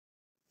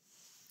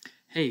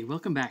Hey,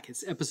 welcome back.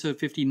 It's episode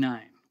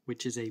 59,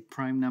 which is a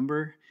prime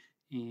number,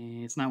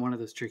 and it's not one of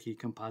those tricky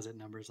composite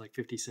numbers like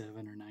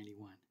 57 or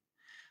 91.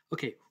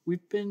 Okay,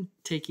 we've been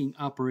taking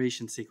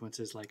operation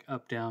sequences like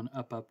up, down,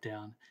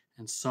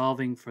 and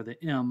solving for the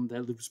m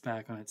that loops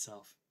back on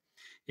itself.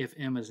 If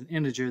m is an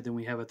integer, then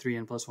we have a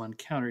 3n+1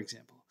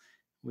 counterexample.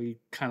 We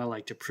kind of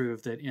like to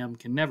prove that m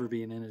can never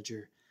be an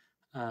integer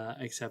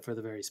except for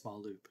the very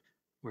small loop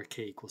where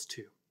k equals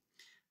 2.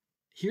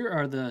 Here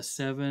are the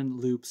 7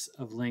 loops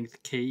of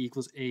length k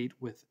equals 8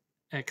 with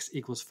x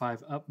equals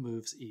 5 up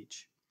moves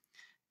each.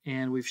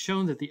 And we've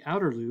shown that the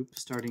outer loop,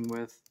 starting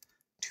with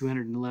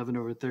 211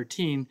 over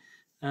 13,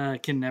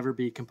 can never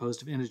be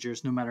composed of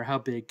integers no matter how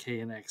big k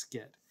and x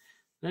get.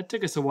 That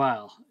took us a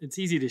while. It's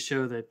easy to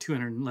show that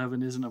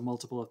 211 isn't a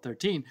multiple of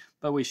 13,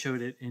 but we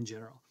showed it in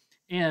general.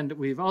 And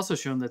we've also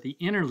shown that the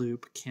inner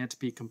loop can't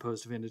be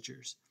composed of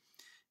integers.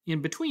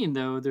 In between,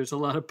 though, there's a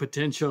lot of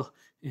potential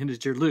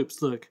integer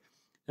loops. Look.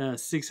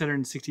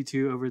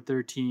 662 over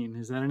 13.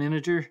 Is that an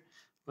integer?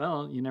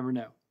 Well, you never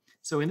know.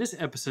 So in this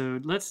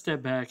episode, let's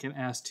step back and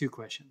ask two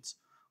questions.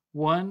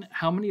 One,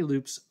 how many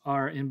loops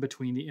are in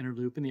between the inner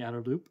loop and the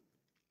outer loop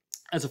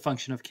as a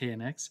function of k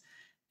and x?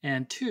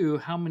 And two,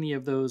 how many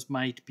of those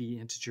might be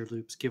integer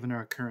loops given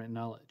our current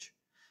knowledge?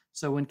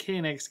 So when k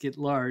and x get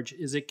large,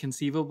 is it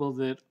conceivable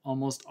that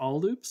almost all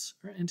loops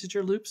are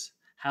integer loops?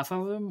 Half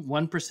of them?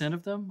 1%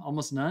 of them?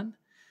 Almost none?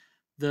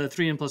 The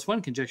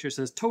 3n+1 conjecture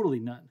says totally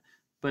none,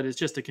 but it's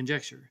just a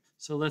conjecture.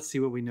 So let's see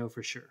what we know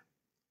for sure.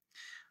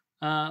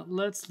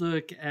 Let's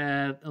look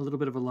at a little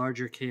bit of a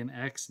larger k and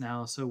x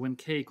now. So when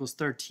k equals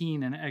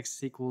 13 and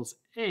x equals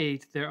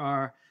 8, there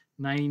are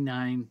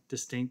 99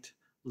 distinct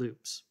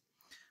loops.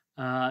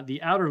 The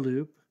outer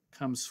loop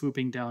comes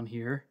swooping down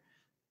here,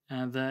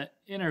 and the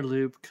inner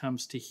loop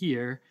comes to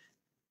here,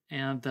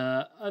 and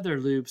the other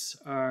loops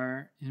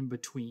are in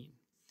between.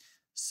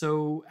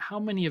 So how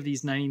many of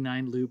these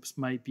 99 loops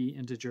might be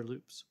integer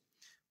loops?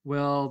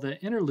 Well, the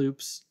inner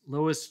loop's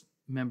lowest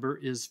member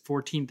is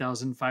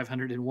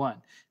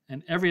 14,501,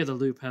 and every other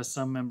loop has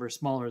some member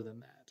smaller than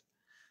that.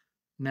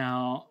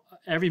 Now,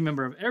 every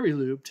member of every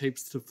loop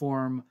takes to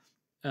form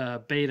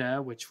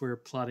beta, which we're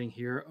plotting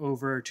here,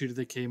 over 2 to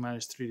the k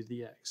minus 3 to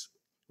the x,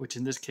 which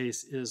in this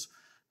case is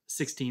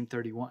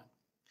 1631.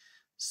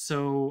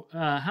 So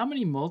how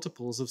many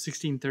multiples of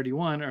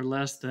 1631 are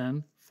less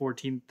than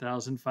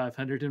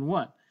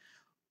 14,501?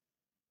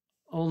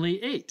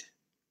 Only 8.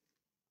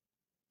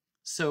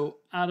 So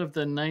out of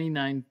the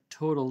 99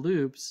 total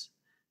loops,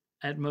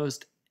 at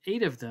most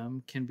 8 of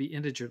them can be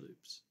integer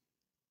loops.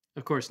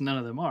 Of course, none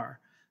of them are,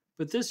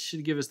 but this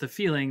should give us the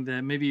feeling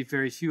that maybe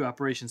very few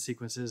operation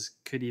sequences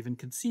could even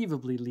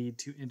conceivably lead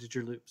to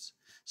integer loops.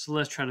 So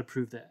let's try to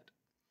prove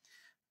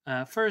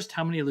that. First,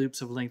 how many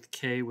loops of length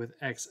k with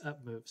x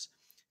up moves?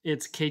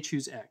 It's k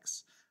choose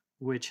x,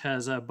 which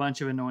has a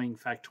bunch of annoying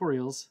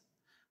factorials.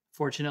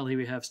 Fortunately,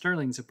 we have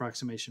Stirling's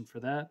approximation for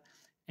that.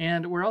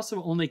 And we're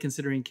also only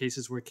considering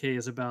cases where k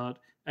is about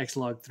x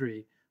log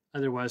 3.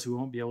 Otherwise, we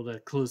won't be able to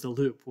close the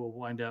loop. We'll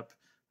wind up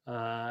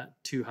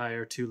too high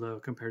or too low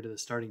compared to the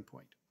starting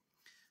point.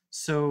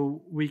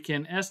 So we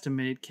can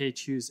estimate k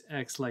choose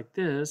x like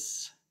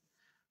this,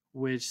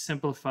 which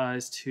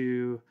simplifies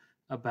to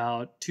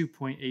about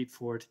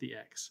 2.84 to the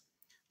x,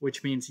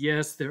 which means,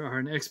 yes, there are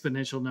an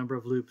exponential number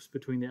of loops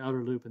between the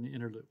outer loop and the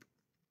inner loop.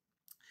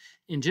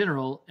 In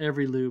general,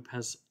 every loop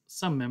has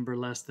some member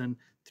less than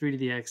 3 to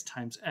the x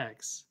times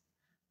x.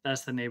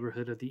 That's the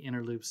neighborhood of the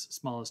inner loop's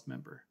smallest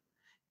member.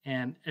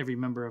 And every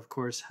member, of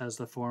course, has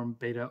the form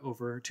beta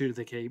over 2 to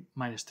the k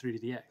minus 3 to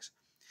the x.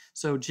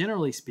 So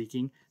generally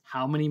speaking,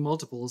 how many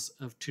multiples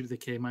of 2 to the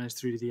k minus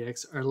 3 to the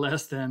x are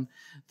less than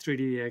 3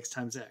 to the x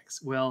times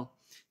x? Well,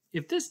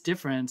 if this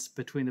difference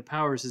between the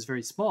powers is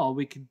very small,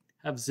 we could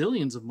have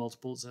zillions of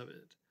multiples of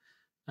it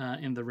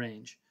in the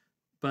range.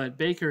 But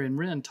Baker and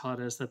Wren taught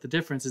us that the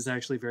difference is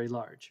actually very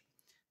large.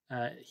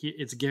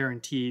 It's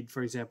guaranteed,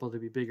 for example, to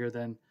be bigger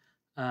than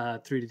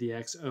 3 to the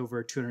x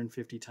over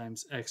 250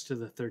 times x to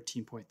the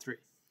 13.3.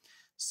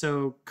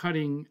 So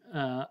cutting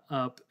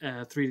up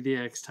 3 to the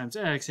x times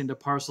x into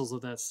parcels of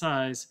that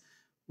size,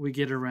 we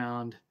get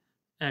around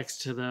x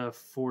to the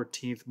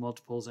 14th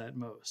multiples at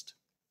most.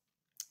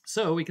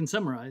 So we can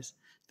summarize.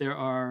 There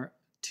are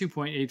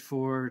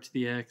 2.84 to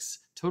the x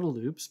total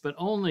loops, but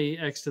only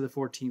x to the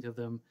 14th of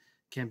them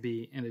can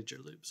be integer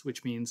loops,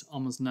 which means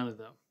almost none of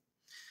them.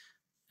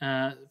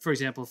 For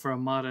example, for a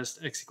modest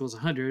x equals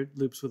 100,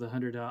 loops with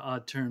 100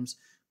 odd terms,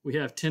 we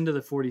have 10 to the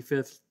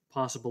 45th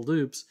possible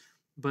loops,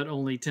 but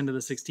only 10 to the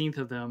 16th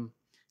of them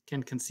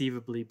can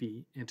conceivably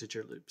be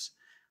integer loops.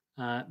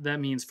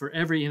 That means for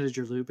every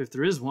integer loop, if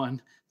there is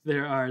one,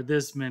 there are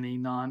this many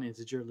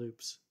non-integer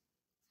loops.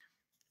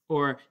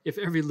 Or if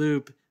every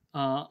loop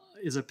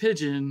is a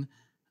pigeon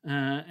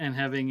and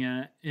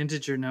having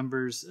integer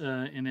numbers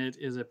in it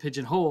is a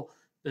pigeonhole,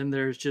 then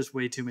there's just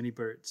way too many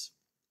birds.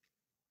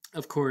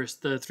 Of course,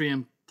 the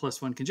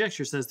 3n+1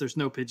 conjecture says there's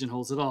no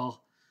pigeonholes at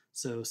all,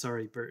 so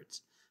sorry,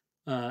 birds,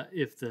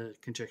 if the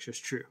conjecture is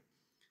true.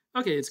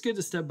 Okay, it's good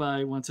to step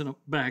back once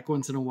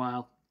in a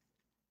while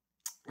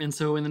And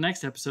so in the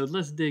next episode,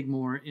 let's dig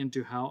more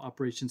into how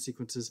operation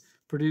sequences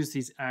produce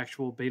these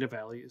actual beta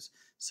values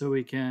so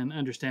we can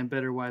understand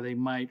better why they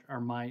might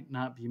or might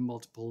not be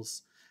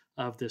multiples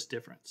of this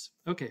difference.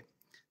 Okay,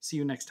 see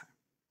you next time.